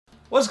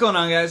What's going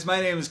on, guys? My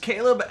name is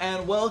Caleb,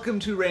 and welcome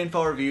to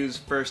Rainfall Review's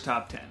first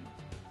top 10.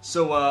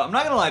 So, I'm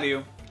not gonna lie to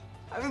you,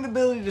 having the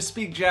ability to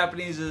speak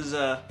Japanese is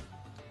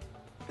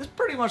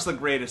pretty much the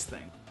greatest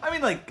thing. I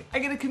mean, like, I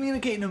get to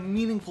communicate in a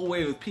meaningful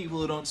way with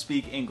people who don't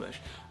speak English.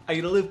 I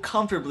get to live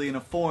comfortably in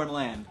a foreign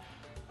land.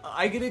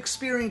 I get to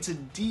experience a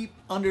deep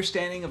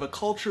understanding of a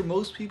culture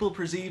most people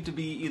perceive to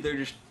be either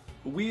just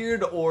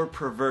weird or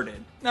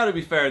perverted. Now, to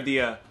be fair,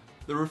 the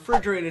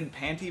refrigerated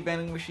panty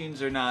vending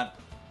machines are not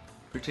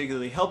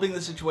particularly helping the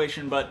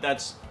situation, but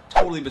that's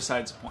totally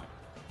besides the point.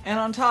 And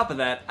on top of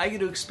that, I get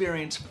to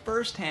experience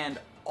firsthand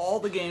all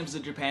the games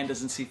that Japan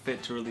doesn't see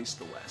fit to release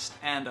to the West.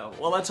 And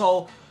while that's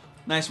all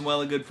nice and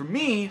well and good for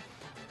me,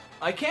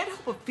 I can't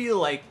help but feel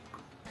like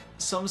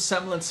some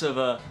semblance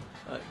of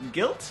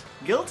guilt?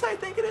 Guilt, I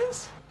think it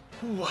is?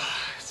 Ooh,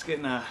 it's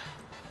getting a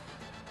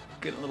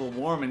little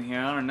warm in here,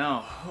 I don't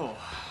know. Oh.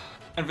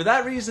 And for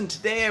that reason,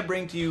 today I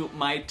bring to you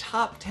my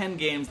top 10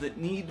 games that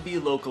need to be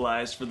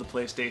localized for the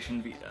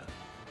PlayStation Vita.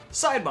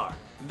 Sidebar,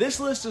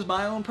 this list is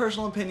my own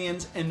personal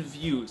opinions and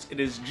views. It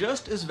is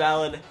just as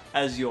valid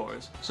as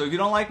yours. So if you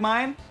don't like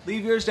mine,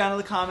 leave yours down in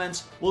the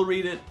comments. We'll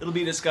read it, it'll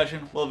be a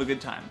discussion, we'll have a good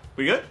time.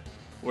 We good?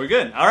 We're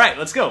good. Alright,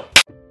 let's go.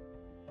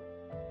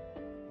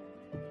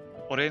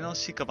 俺の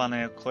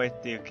屍を越え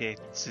てゆけ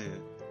2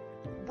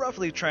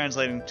 roughly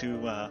translating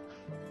to,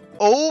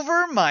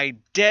 Over My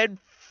Dead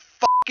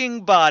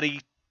Fucking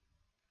Body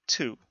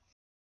 2.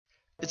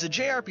 It's a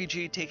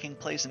JRPG taking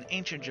place in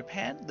ancient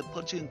Japan that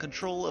puts you in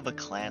control of a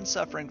clan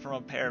suffering from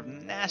a pair of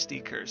nasty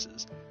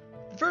curses.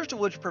 The first of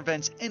which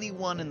prevents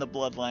anyone in the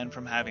bloodline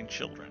from having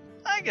children.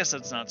 I guess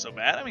that's not so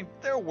bad. I mean,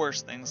 there are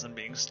worse things than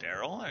being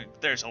sterile.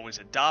 There's always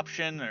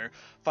adoption, or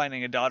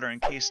finding a daughter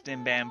encased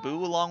in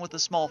bamboo along with a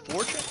small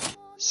fortune.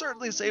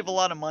 Certainly save a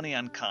lot of money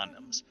on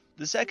condoms.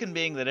 The second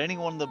being that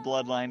anyone in the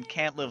bloodline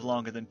can't live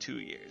longer than 2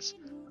 years.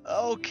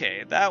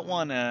 Okay, that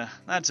one,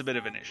 that's a bit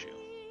of an issue.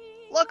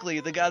 Luckily,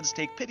 the gods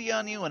take pity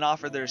on you and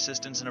offer their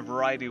assistance in a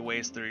variety of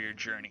ways through your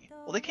journey.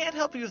 While they can't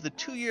help you with the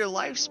 2-year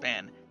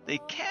lifespan, they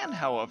can,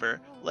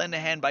 however, lend a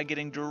hand by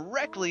getting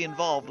directly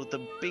involved with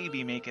the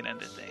baby-making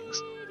end of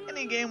things.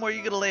 Any game where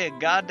you gotta lay a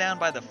god down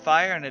by the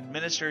fire and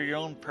administer your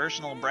own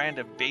personal brand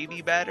of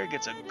baby batter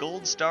gets a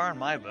gold star in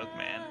my book,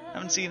 man.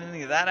 Haven't seen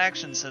any of that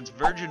action since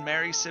Virgin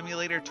Mary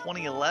Simulator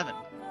 2011.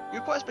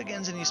 Your quest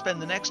begins and you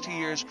spend the next 2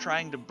 years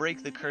trying to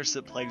break the curse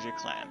that plagues your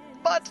clan.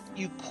 But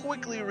you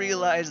quickly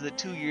realize that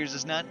 2 years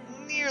is not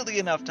nearly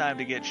enough time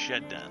to get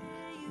shit done.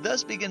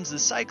 Thus begins the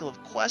cycle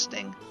of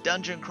questing,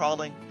 dungeon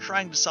crawling,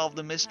 trying to solve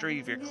the mystery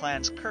of your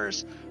clan's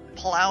curse,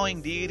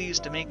 plowing deities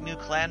to make new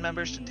clan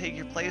members to take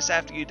your place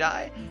after you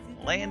die,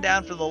 laying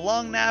down for the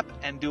long nap,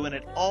 and doing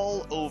it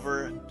all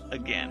over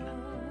again.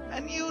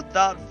 And you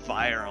thought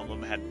Fire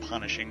Emblem had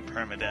punishing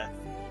permadeath.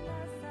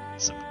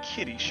 Some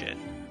kiddie shit.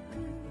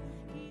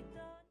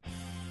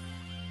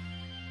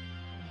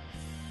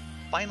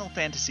 Final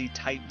Fantasy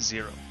Type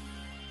 0.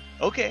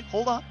 Okay,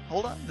 hold on.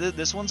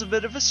 This one's a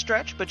bit of a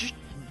stretch, but just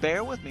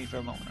bear with me for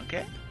a moment,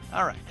 okay?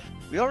 Alright,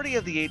 we already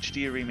have the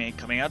HD remake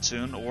coming out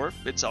soon, or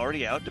it's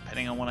already out,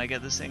 depending on when I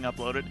get this thing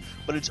uploaded,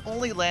 but it's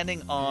only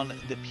landing on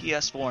the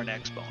PS4 and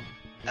Xbox.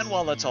 And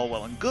while that's all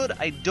well and good,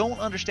 I don't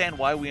understand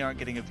why we aren't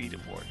getting a Vita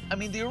port. I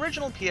mean, the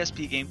original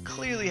PSP game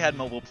clearly had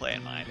mobile play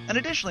in mind. And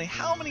additionally,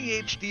 how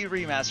many HD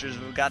remasters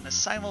have gotten a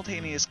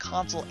simultaneous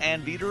console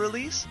and Vita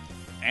release?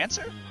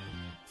 Answer?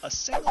 A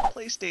single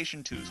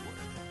PlayStation 2's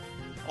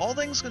worth. All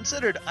things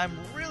considered, I'm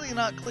really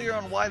not clear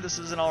on why this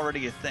isn't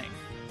already a thing.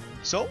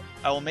 So,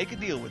 I will make a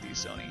deal with you,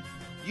 Sony.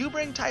 You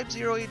bring Type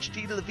 0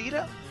 HD to the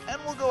Vita,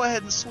 and we'll go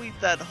ahead and sweep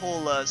that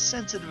whole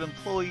sensitive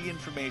employee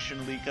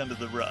information leak under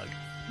the rug.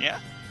 Yeah?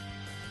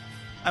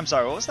 I'm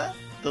sorry, what was that?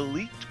 The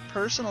leaked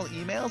personal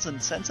emails and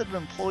sensitive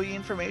employee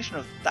information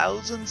of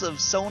thousands of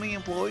Sony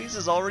employees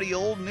is already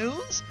old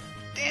news?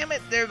 Damn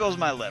it, there goes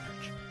my leverage.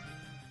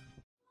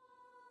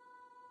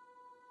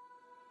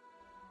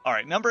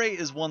 Alright, number 8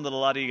 is one that a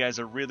lot of you guys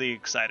are really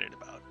excited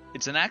about.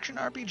 It's an action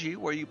RPG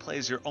where you play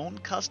as your own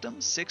custom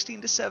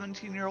 16 to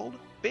 17-year-old,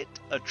 fit,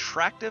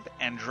 attractive,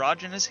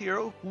 androgynous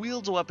hero who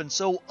wields a weapon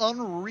so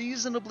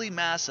unreasonably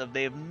massive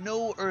they have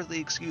no earthly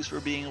excuse for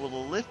being able to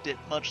lift it,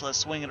 much less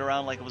swing it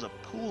around like it was a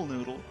pool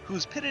noodle,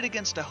 who's pitted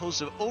against a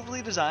host of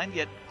overly designed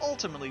yet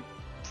ultimately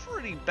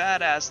pretty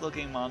badass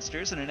looking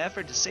monsters in an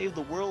effort to save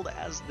the world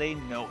as they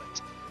know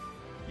it.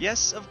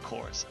 Yes, of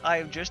course, I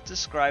have just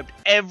described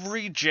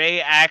every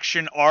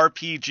J-action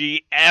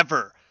RPG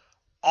ever.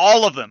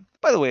 All of them.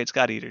 By the way, it's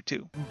got Eater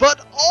too.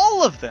 But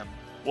all of them!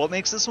 What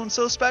makes this one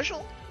so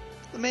special?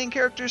 The main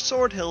character's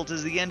sword hilt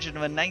is the engine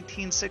of a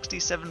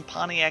 1967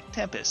 Pontiac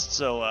Tempest,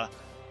 so,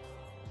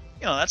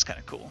 that's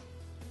kinda cool.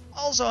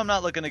 Also, I'm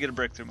not looking to get a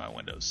brick through my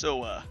window,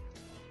 so,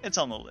 it's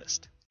on the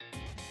list.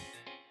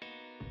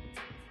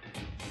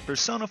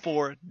 Persona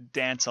 4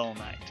 Dance All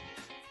Night.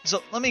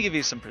 So, let me give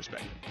you some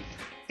perspective.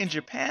 In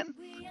Japan,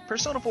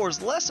 Persona 4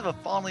 is less of a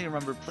fondly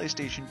remembered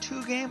PlayStation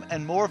 2 game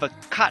and more of a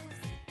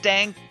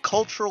dang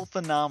cultural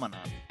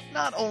phenomenon.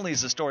 Not only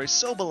is the story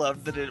so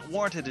beloved that it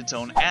warranted its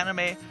own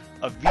anime,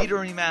 a Vita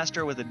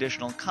remaster with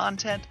additional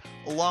content,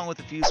 along with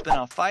a few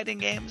spin-off fighting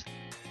games,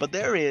 but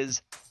there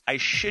is, I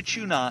shit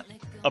you not,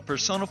 a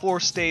Persona 4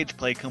 stage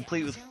play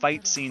complete with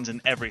fight scenes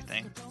and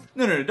everything.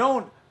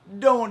 No,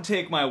 don't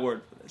take my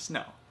word for this,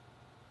 no.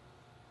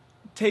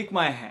 Take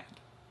my hand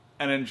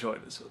and enjoy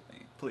this with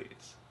me,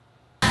 please.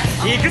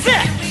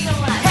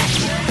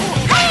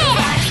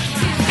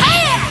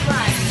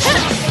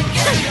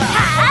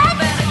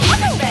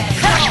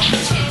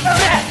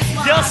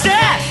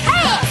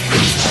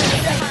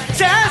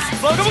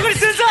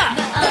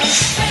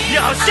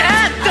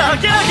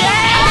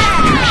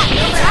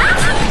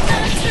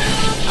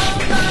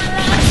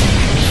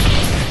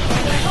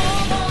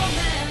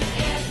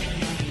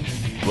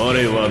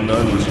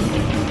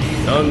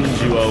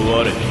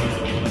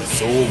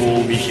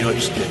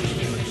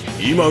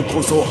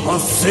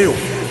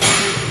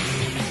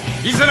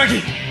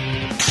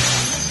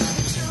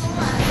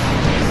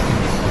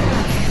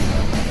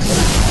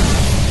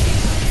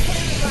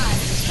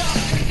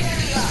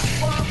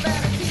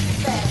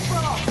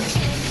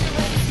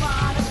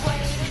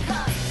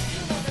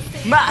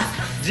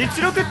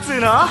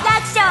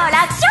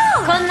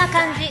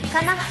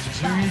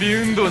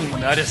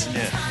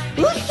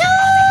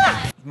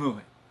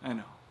 Moving, I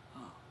know.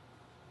 Oh.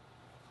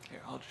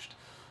 Here, I'll just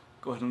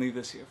go ahead and leave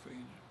this here for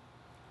you.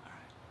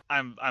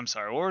 Alright. I'm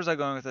sorry, where was I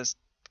going with this?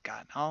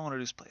 God, all I want to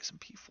do is play some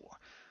P4.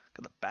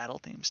 Got the battle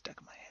theme stuck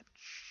in my head.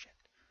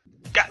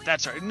 Shit. God,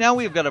 that's right. Now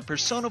we've got a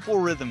Persona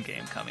 4 rhythm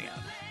game coming out.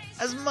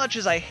 As much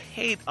as I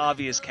hate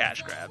obvious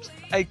cash grabs,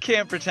 I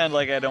can't pretend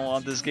like I don't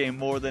want this game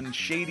more than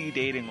shady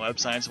dating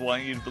websites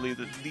wanting you to believe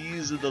that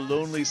these are the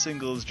lonely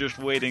singles just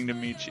waiting to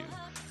meet you.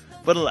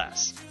 But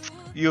alas,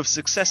 you have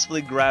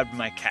successfully grabbed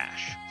my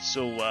cash,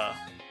 so,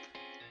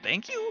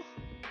 thank you?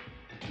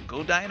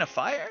 Go die in a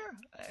fire?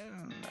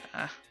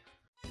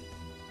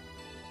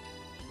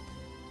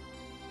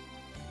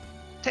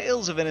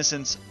 Tales of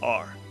Innocence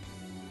R.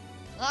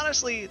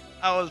 Honestly,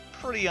 I was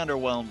pretty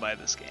underwhelmed by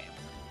this game.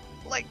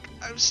 Like,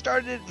 I've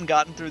started it and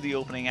gotten through the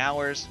opening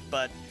hours,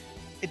 but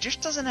it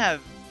just doesn't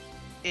have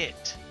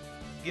it.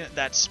 You know,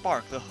 that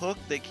spark, the hook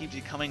that keeps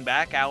you coming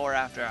back hour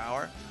after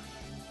hour.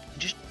 It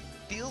just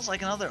feels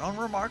like another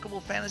unremarkable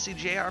fantasy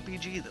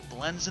JRPG that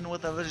blends in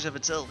with others of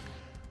its ilk,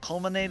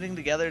 culminating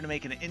together to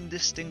make an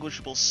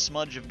indistinguishable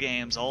smudge of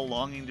games, all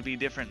longing to be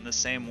different in the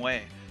same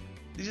way.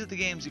 These are the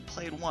games you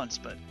played once,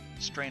 but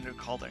strained to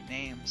recall their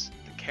names,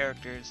 their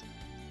characters.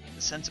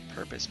 The sense of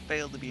purpose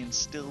failed to be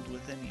instilled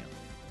within you.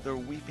 The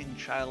weeping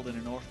child in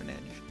an orphanage,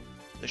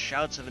 the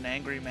shouts of an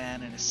angry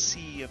man in a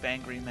sea of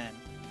angry men.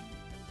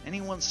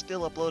 Anyone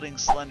still uploading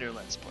Slender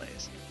Let's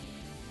Plays.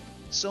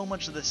 So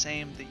much of the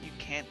same that you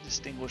can't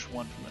distinguish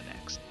one from the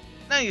next.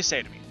 Now you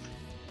say to me,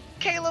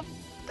 Caleb,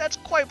 that's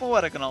quite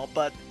poetic and all,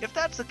 but if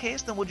that's the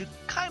case, then would you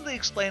kindly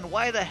explain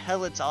why the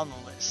hell it's on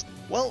the list?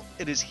 Well,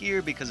 it is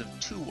here because of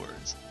two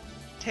words.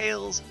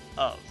 Tales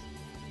of.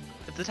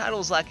 If the title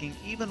is lacking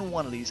even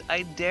one of these,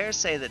 I dare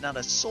say that not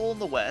a soul in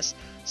the West,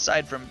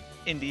 aside from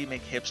indie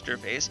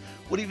McHipsterface,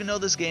 would even know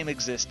this game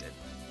existed.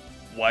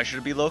 Why should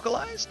it be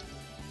localized?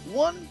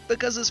 One,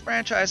 because this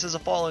franchise has a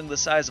following the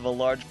size of a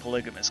large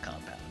polygamous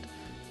compound.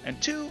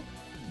 And two,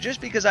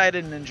 just because I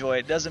didn't enjoy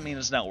it doesn't mean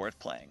it's not worth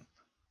playing.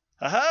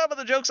 Haha, but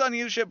the joke's on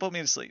you, shit put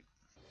me to sleep.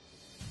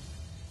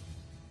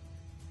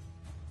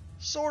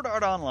 Sword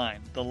Art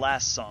Online, The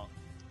Last Song.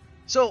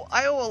 So,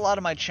 I owe a lot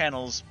of my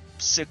channel's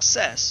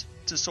success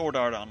to Sword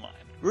Art Online.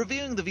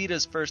 Reviewing the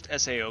Vita's first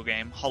SAO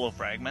game, Hollow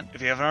Fragment.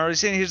 If you haven't already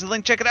seen it, here's the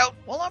link, check it out!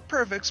 While not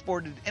perfect,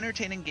 sported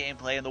entertaining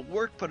gameplay, and the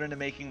work put into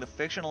making the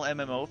fictional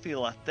MMO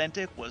feel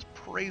authentic was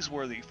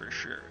praiseworthy for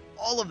sure.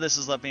 All of this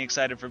has left me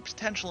excited for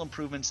potential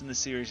improvements in the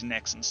series'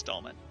 next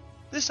installment.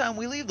 This time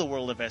we leave the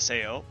world of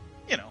SAO,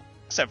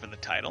 except for the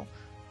title,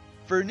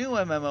 for a new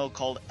MMO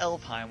called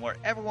Elfheim where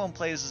everyone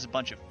plays as a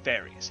bunch of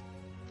fairies.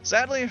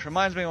 Sadly, it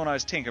reminds me of when I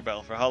was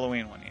Tinkerbell for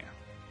Halloween one year.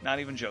 Not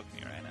even joking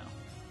you right now.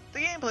 The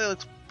gameplay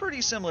looks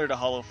pretty similar to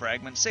Hollow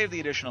Fragment, save the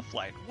addition of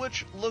flight,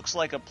 which looks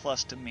like a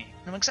plus to me.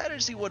 I'm excited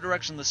to see what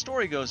direction the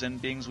story goes in,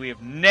 being as we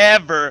have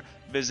never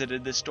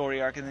visited this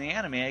story arc in the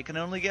anime. I can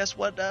only guess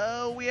what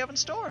we have in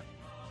store.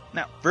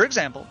 Now, for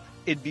example,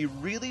 it'd be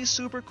really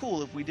super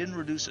cool if we didn't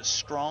reduce a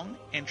strong,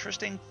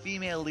 interesting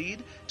female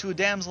lead to a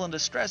damsel in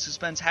distress who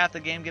spends half the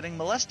game getting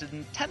molested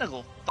and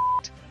tentacle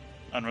f***ed.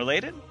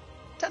 Unrelated?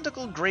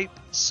 Tentacle grape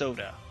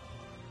soda.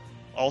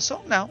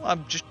 Also, now,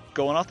 I'm just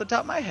going off the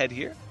top of my head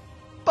here,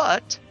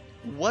 but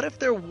what if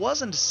there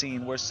wasn't a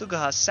scene where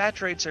Suguha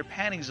saturates her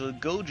panties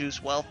with go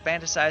juice while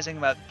fantasizing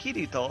about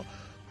Kirito,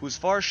 who as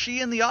far as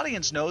she and the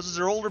audience knows is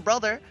her older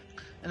brother,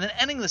 and then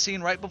ending the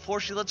scene right before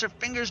she lets her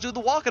fingers do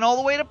the walking all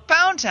the way to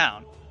Pound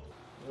Town?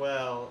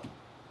 Well,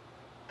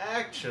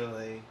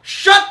 actually...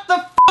 Shut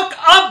the fuck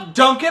up,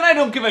 Duncan! I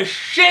don't give a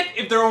shit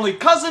if they're only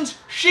cousins.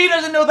 She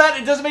doesn't know that.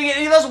 It doesn't make it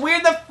any less weird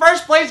in the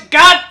first place.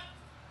 God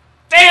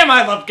damn,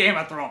 I love Game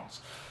of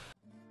Thrones.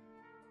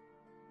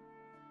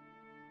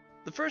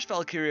 The first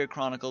Valkyria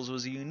Chronicles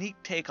was a unique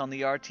take on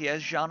the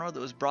RTS genre that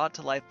was brought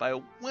to life by a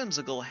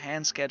whimsical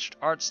hand-sketched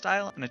art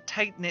style and a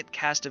tight-knit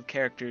cast of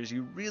characters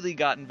you really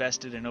got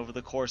invested in over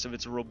the course of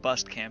its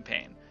robust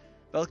campaign.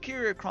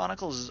 Valkyria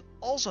Chronicles is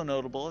also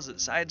notable as it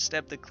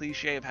sidestepped the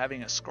cliche of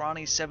having a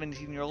scrawny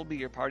 17-year-old be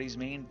your party's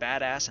main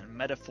badass and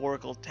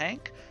metaphorical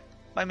tank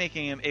by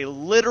making him a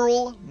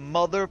literal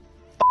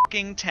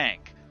motherfucking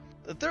tank.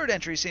 The third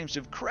entry seems to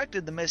have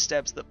corrected the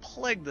missteps that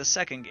plagued the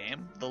second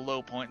game, the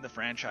low point in the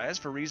franchise,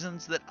 for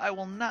reasons that I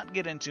will not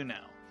get into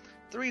now.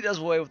 3 does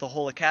away with the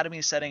whole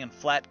academy setting and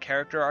flat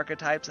character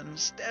archetypes and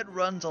instead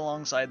runs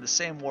alongside the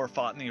same war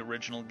fought in the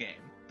original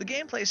game. The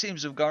gameplay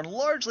seems to have gone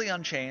largely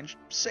unchanged,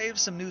 save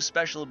some new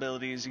special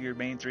abilities your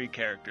main 3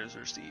 characters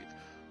receive.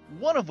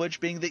 One of which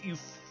being that you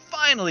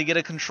finally get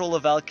a control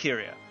of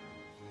Valkyria.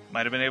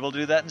 Might have been able to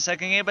do that in the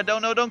second game, but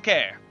don't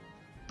care.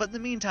 But in the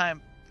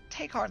meantime,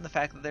 take heart in the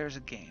fact that there is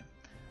a game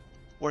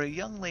where a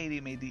young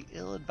lady made the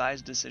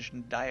ill-advised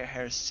decision to dye her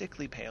hair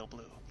sickly pale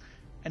blue,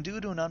 and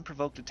due to an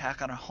unprovoked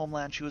attack on her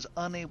homeland, she was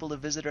unable to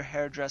visit her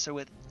hairdresser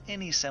with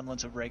any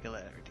semblance of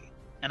regularity.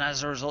 And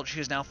as a result, she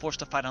is now forced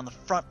to fight on the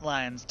front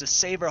lines to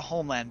save her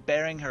homeland,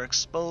 bearing her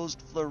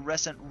exposed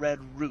fluorescent red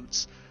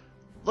roots,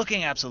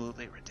 looking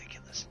absolutely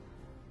ridiculous.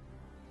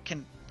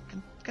 Can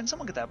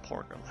someone get that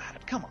poor girl a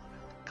hat? Come on.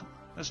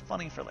 It was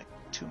funny for like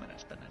 2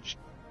 minutes, but then she...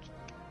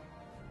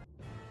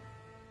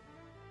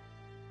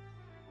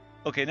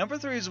 Okay, number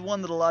 3 is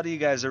one that a lot of you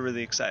guys are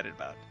really excited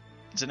about.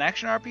 It's an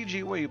action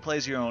RPG where you play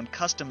as your own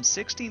custom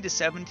 16 to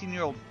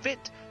 17-year-old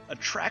fit,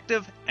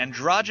 attractive,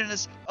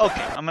 androgynous...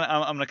 Okay, I'm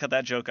gonna cut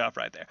that joke off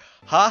right there.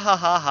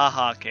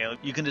 Ha, Caleb.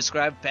 You can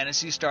describe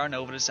Phantasy Star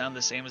Nova to sound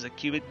the same as a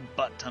cubic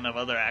butt-ton of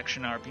other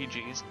action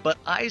RPGs, but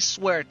I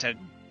swear to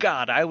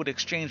God I would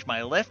exchange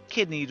my left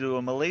kidney to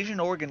a Malaysian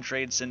organ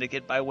trade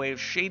syndicate by way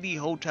of shady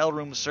hotel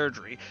room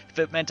surgery if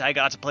it meant I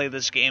got to play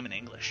this game in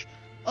English.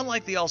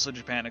 Unlike the also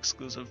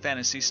Japan-exclusive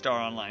Phantasy Star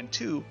Online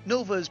 2,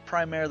 Nova is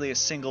primarily a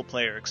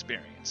single-player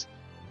experience.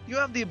 You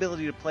have the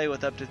ability to play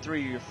with up to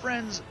 3 of your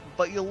friends,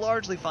 but you'll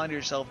largely find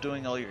yourself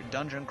doing all your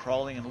dungeon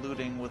crawling and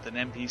looting with an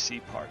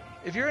NPC party.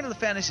 If you're into the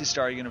Phantasy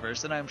Star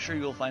universe, then I'm sure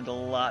you'll find a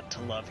lot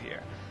to love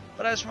here.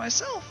 But as for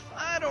myself,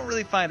 I don't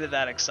really find it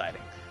that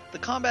exciting. The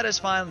combat is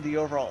fine, the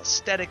overall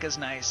aesthetic is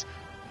nice.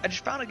 I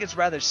just found it gets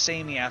rather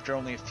samey after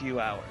only a few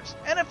hours.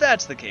 And if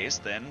that's the case,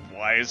 then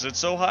why is it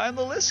so high on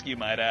the list, you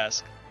might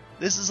ask?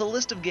 This is a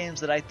list of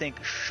games that I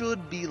think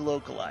should be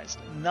localized,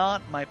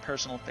 not my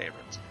personal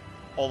favorites.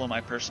 Although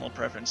my personal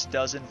preference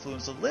does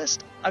influence the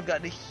list, I've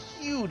gotten a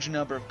huge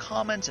number of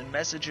comments and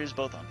messages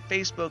both on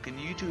Facebook and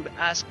YouTube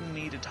asking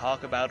me to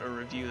talk about or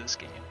review this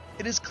game.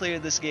 It is clear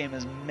this game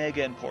is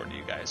mega important to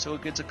you guys, so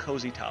it gets a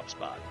cozy top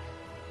spot.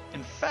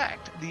 In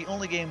fact, the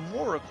only game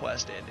more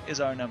requested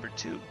is our number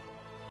 2.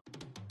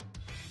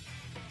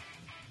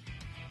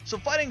 So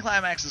Fighting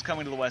Climax is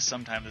coming to the West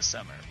sometime this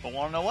summer, but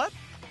wanna know what?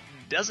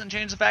 Doesn't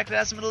change the fact it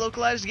hasn't been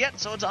localized yet,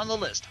 so it's on the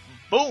list.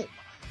 Boom!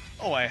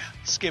 Oh, I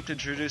skipped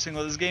introducing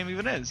what this game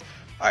even is.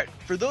 Alright,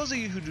 for those of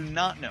you who do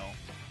not know,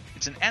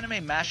 it's an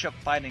anime mashup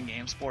fighting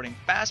game sporting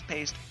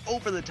fast-paced,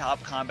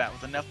 over-the-top combat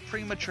with enough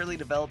prematurely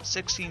developed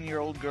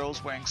 16-year-old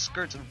girls wearing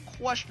skirts of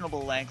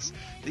questionable lengths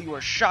that you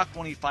are shocked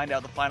when you find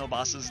out the final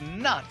boss is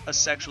not a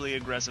sexually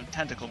aggressive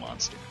tentacle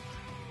monster.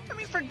 I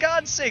mean, for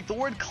God's sake, the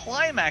word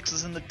climax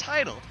is in the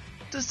title.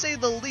 To say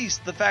the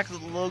least, the fact that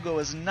the logo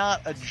is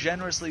not a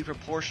generously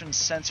proportioned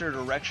censored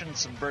erection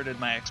subverted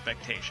my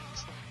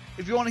expectations.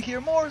 If you want to hear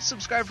more,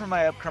 subscribe for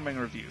my upcoming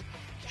review.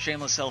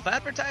 Shameless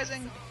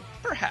self-advertising?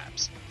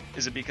 Perhaps.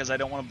 Is it because I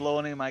don't want to blow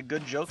any of my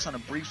good jokes on a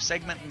brief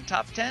segment in the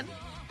top 10?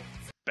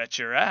 Bet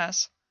your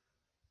ass.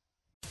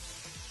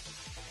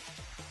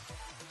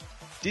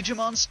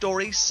 Digimon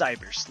Story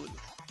Cyber Sleuth.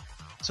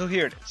 So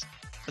here it is.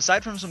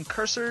 Aside from some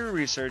cursory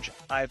research,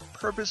 I've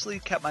purposely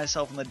kept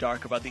myself in the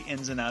dark about the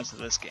ins and outs of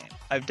this game.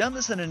 I've done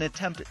this in an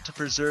attempt to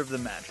preserve the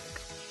magic.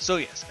 So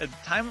yes, at the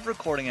time of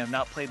recording I have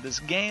not played this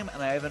game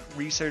and I haven't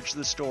researched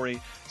the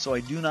story, so I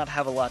do not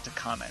have a lot to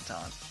comment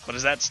on. But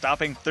is that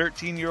stopping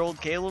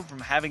 13-year-old Caleb from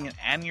having an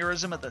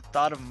aneurysm at the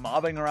thought of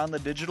mobbing around the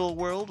digital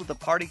world with a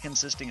party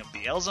consisting of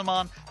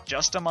Beelzemon,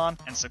 Justamon,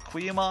 and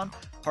Sequuiamon,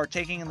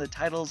 partaking in the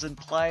title's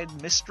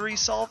implied mystery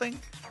solving?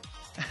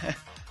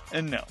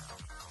 And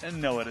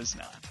no, it is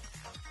not.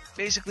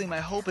 Basically, my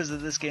hope is that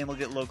this game will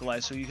get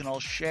localized so you can all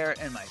share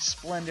in my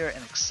splendor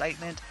and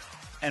excitement,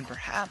 and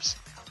perhaps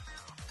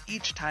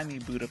each time you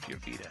boot up your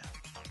Vita,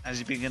 as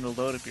you begin to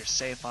load up your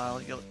save file,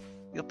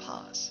 you'll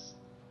pause,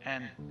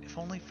 and if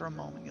only for a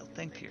moment, you'll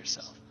think to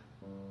yourself,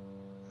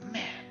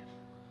 man,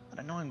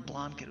 that annoying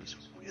blonde kid was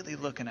really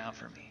looking out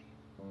for me.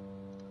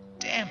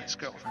 Damn, his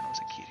girlfriend was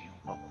a cutie.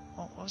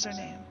 What was her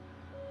name?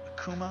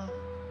 Akuma?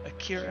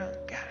 Akira?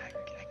 God,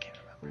 I can't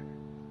remember.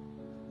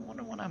 I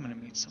wonder when I'm gonna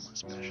meet someone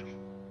special.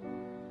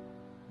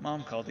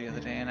 Mom called the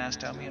other day and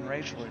asked how me and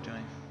Rachel are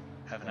doing.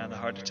 Haven't had the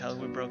heart to tell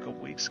her we broke up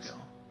weeks ago.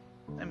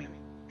 I mean,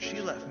 she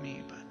left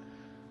me, but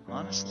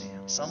honestly,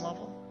 on some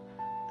level,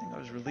 I think I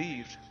was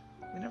relieved.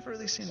 We never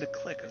really seemed to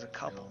click as a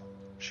couple.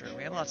 Sure,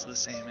 we have lots of the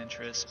same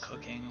interests,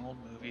 cooking, old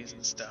movies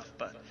and stuff,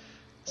 but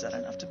is that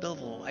enough to build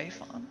a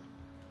life on?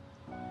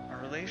 Our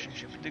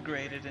relationship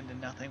degraded into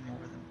nothing more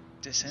than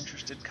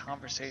disinterested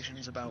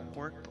conversations about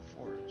work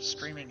before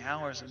streaming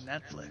hours of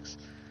Netflix.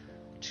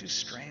 Two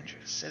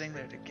strangers sitting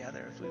there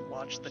together as we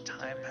watched the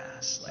time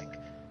pass like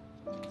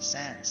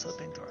sand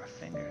slipping through our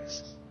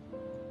fingers,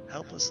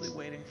 helplessly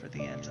waiting for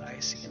the end's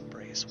icy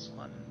embrace,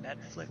 one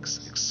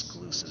Netflix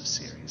exclusive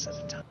series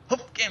at a time.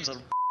 Hope games are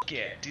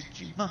yeah,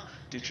 Digimon,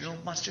 Digital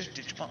Monsters,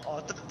 Digimon,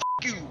 oh the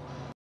you!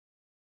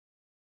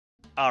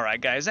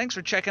 Alright guys, thanks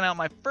for checking out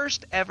my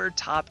first ever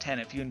top 10.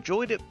 If you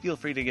enjoyed it, feel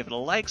free to give it a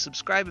like,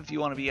 subscribe if you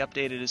want to be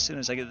updated as soon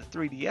as I get the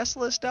 3DS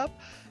list up,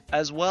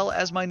 as well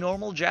as my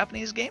normal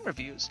Japanese game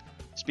reviews.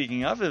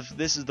 Speaking of, if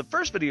this is the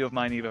first video of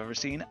mine you've ever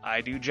seen,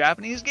 I do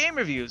Japanese game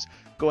reviews.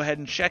 Go ahead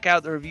and check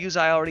out the reviews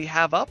I already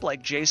have up,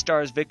 like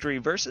J-Star's Victory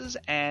Versus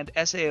and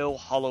SAO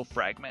Hollow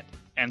Fragment.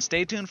 And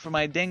stay tuned for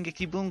my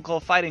Dengeki Bunko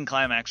Fighting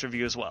Climax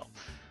review as well.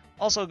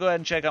 Also, go ahead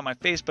and check out my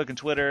Facebook and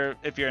Twitter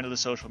if you're into the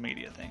social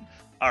media thing.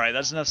 Alright,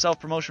 that's enough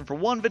self-promotion for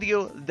one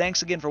video.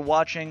 Thanks again for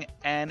watching,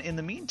 and in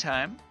the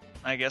meantime,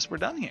 I guess we're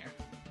done here.